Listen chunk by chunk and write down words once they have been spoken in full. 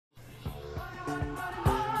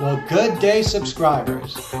Well, good day,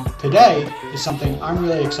 subscribers. Today is something I'm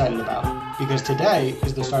really excited about because today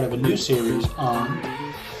is the start of a new series on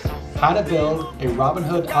how to build a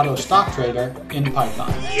Robinhood auto stock trader in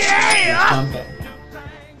Python. Yeah! Let's jump in.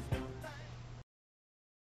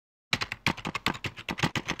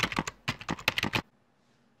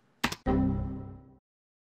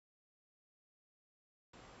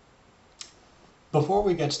 Before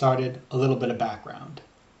we get started, a little bit of background.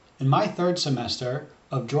 In my third semester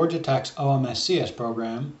of Georgia Tech's OMSCS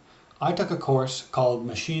program, I took a course called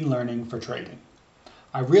Machine Learning for Trading.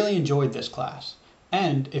 I really enjoyed this class,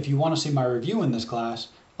 and if you want to see my review in this class,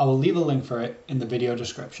 I will leave a link for it in the video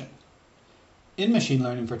description. In Machine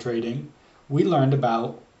Learning for Trading, we learned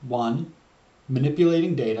about 1.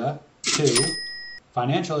 Manipulating data, 2.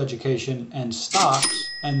 Financial education and stocks,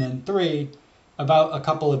 and then 3. About a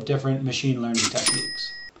couple of different machine learning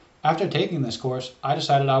techniques. After taking this course, I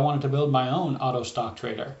decided I wanted to build my own auto stock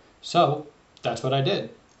trader, so that's what I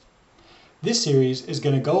did. This series is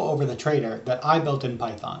going to go over the trader that I built in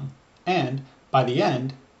Python, and by the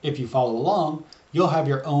end, if you follow along, you'll have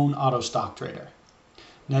your own auto stock trader.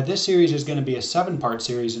 Now this series is going to be a 7-part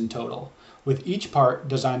series in total, with each part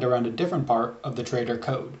designed around a different part of the trader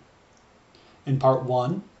code. In part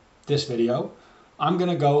 1, this video, I'm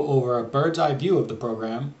going to go over a bird's eye view of the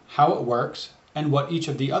program, how it works, and what each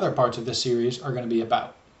of the other parts of this series are going to be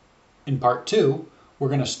about. In part 2, we're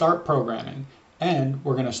going to start programming, and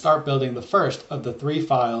we're going to start building the first of the 3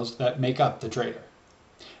 files that make up the trader.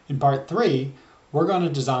 In part 3, we're going to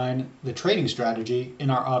design the trading strategy in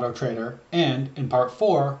our auto trader, and in part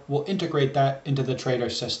 4, we'll integrate that into the trader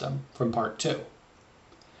system from part 2.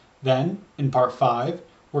 Then, in part 5,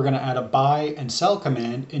 we're going to add a buy and sell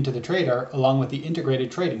command into the trader along with the integrated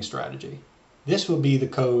trading strategy. This will be the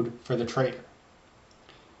code for the trader.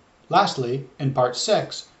 Lastly, in part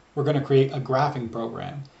 6, we're going to create a graphing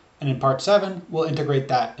program, and in part 7, we'll integrate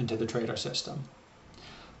that into the trader system.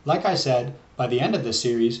 Like I said, by the end of this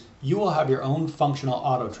series, you will have your own functional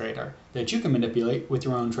auto trader that you can manipulate with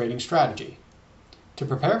your own trading strategy. To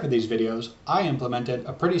prepare for these videos, I implemented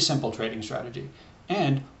a pretty simple trading strategy,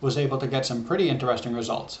 and was able to get some pretty interesting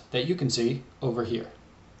results that you can see over here.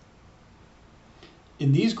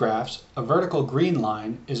 In these graphs, a vertical green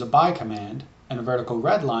line is a buy command and a vertical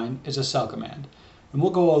red line is a sell command. And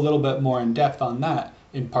we'll go a little bit more in depth on that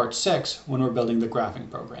in part 6 when we're building the graphing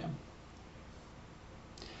program.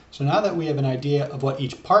 So now that we have an idea of what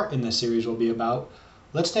each part in this series will be about,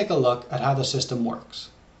 let's take a look at how the system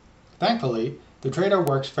works. Thankfully, the trader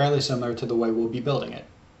works fairly similar to the way we'll be building it.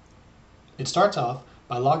 It starts off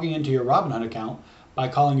by logging into your Robinhood account by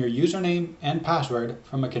calling your username and password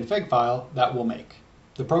from a config file that we'll make.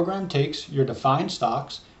 The program takes your defined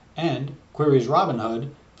stocks and queries Robinhood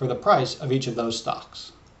for the price of each of those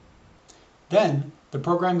stocks. Then, the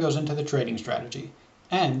program goes into the trading strategy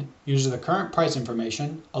and uses the current price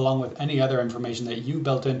information along with any other information that you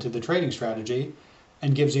built into the trading strategy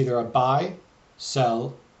and gives either a buy,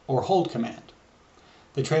 sell, or hold command.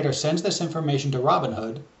 The trader sends this information to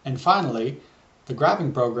Robinhood, and finally, the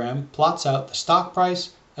graphing program plots out the stock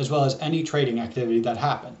price as well as any trading activity that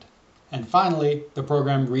happened. And finally, the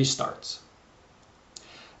program restarts.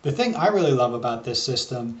 The thing I really love about this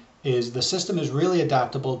system is the system is really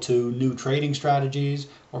adaptable to new trading strategies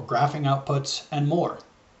or graphing outputs and more.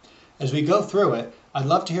 As we go through it, I'd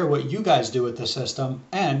love to hear what you guys do with this system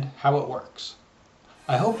and how it works.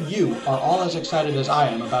 I hope you are all as excited as I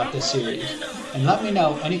am about this series, and let me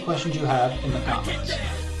know any questions you have in the comments.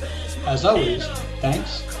 As always,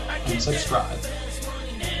 thanks and subscribe.